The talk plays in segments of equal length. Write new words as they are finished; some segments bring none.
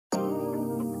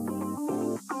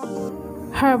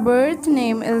Her birth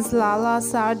name is Lala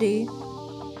Sadii.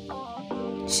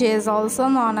 She is also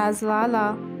known as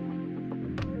Lala.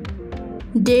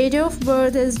 Date of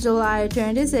birth is July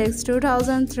 26,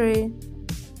 2003.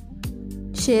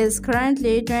 She is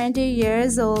currently 20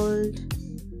 years old.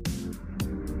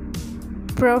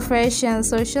 Profession: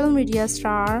 social media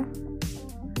star.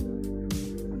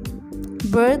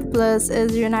 Birthplace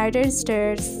is United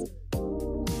States.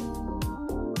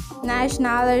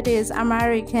 Nationality is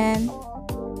American.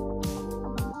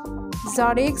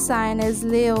 Zodiac sign is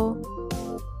Leo.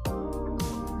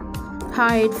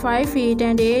 Height 5 feet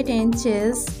and 8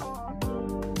 inches.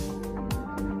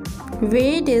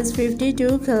 Weight is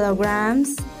 52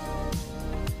 kilograms.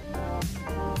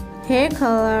 Hair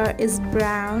color is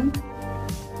brown.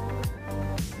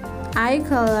 Eye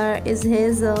color is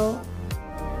hazel.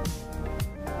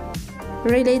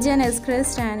 Religion is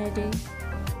Christianity.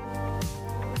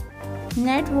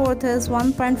 Net worth is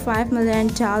 $1.5 million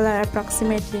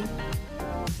approximately.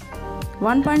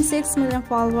 1.6 million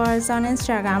followers on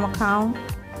Instagram account.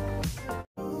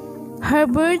 Her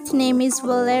birth name is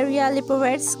Valeria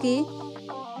Lipovetsky.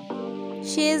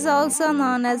 She is also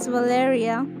known as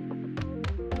Valeria.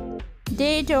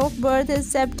 Date of birth is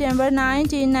September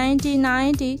 19,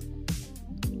 1990.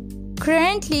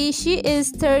 Currently, she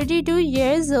is 32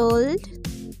 years old.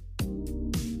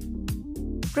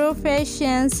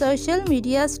 Profession: social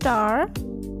media star.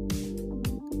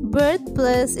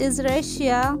 Birthplace is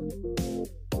Russia.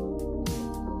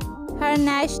 Her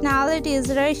nationality is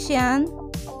Russian.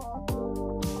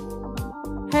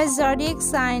 Her zodiac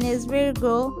sign is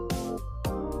Virgo.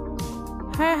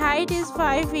 Her height is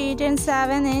 5 feet and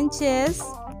 7 inches.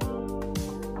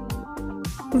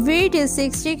 Weight is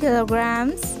 60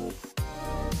 kilograms.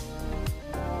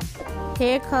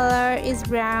 Hair color is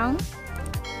brown.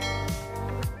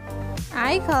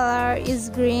 Eye color is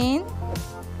green.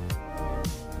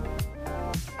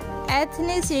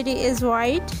 Ethnicity is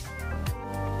white.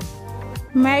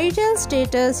 Marital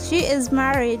status: she is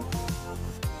married.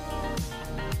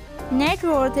 Net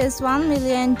worth is $1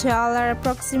 million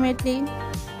approximately.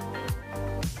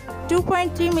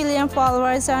 2.3 million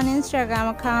followers on Instagram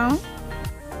account.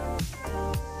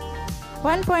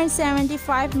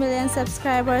 1.75 million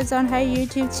subscribers on her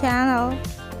YouTube channel.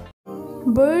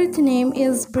 Birth name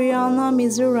is Brianna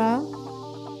Mizura.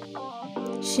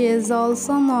 She is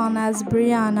also known as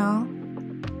Brianna.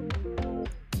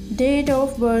 Date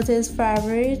of birth is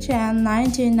February 10,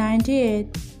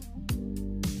 1998.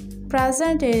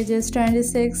 Present age is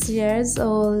 26 years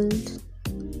old.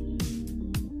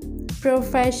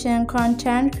 Profession: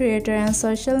 content creator and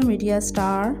social media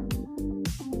star.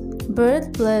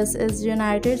 Birthplace is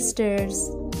United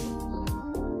States.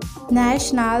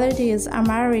 Nationality is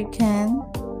American.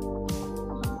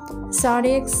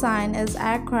 Zodiac sign is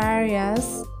Aquarius.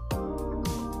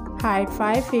 Height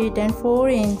 5 feet and 4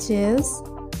 inches.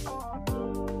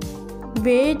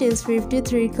 Weight is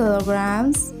 53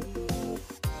 kilograms.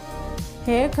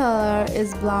 Hair color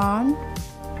is blonde.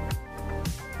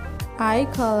 Eye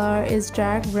color is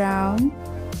dark brown.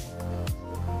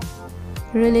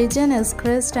 Religion is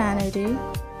Christianity.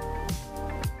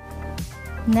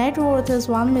 Net worth is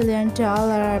 $1 million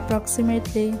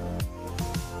approximately.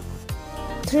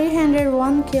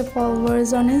 301k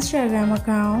followers on Instagram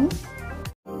account.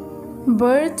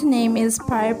 Birth name is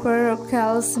Piper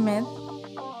Rockelle Smith.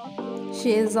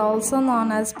 She is also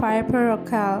known as Piper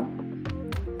Rockelle.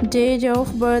 Date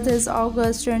of birth is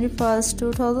August 21st,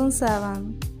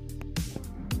 2007.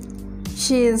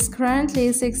 She is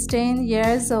currently 16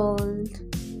 years old.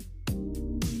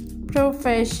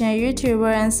 Profession: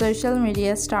 YouTuber and social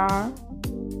media star.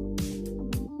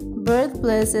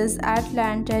 Birthplace is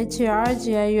Atlanta,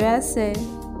 Georgia, USA.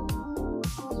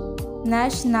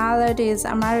 Nationality is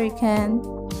American.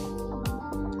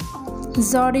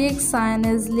 Zodiac sign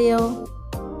is Leo.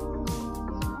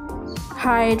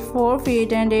 Height 4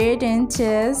 feet and 8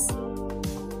 inches.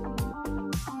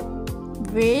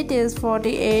 Weight is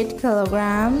 48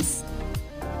 kilograms.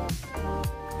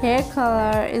 Hair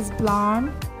color is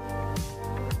blonde.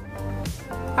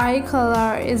 Eye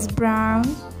color is brown.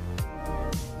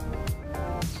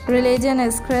 Religion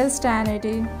is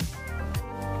Christianity.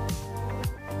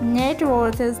 Net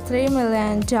worth is $3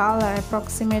 million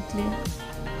approximately.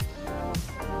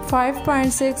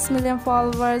 5.6 million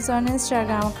followers on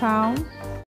Instagram account.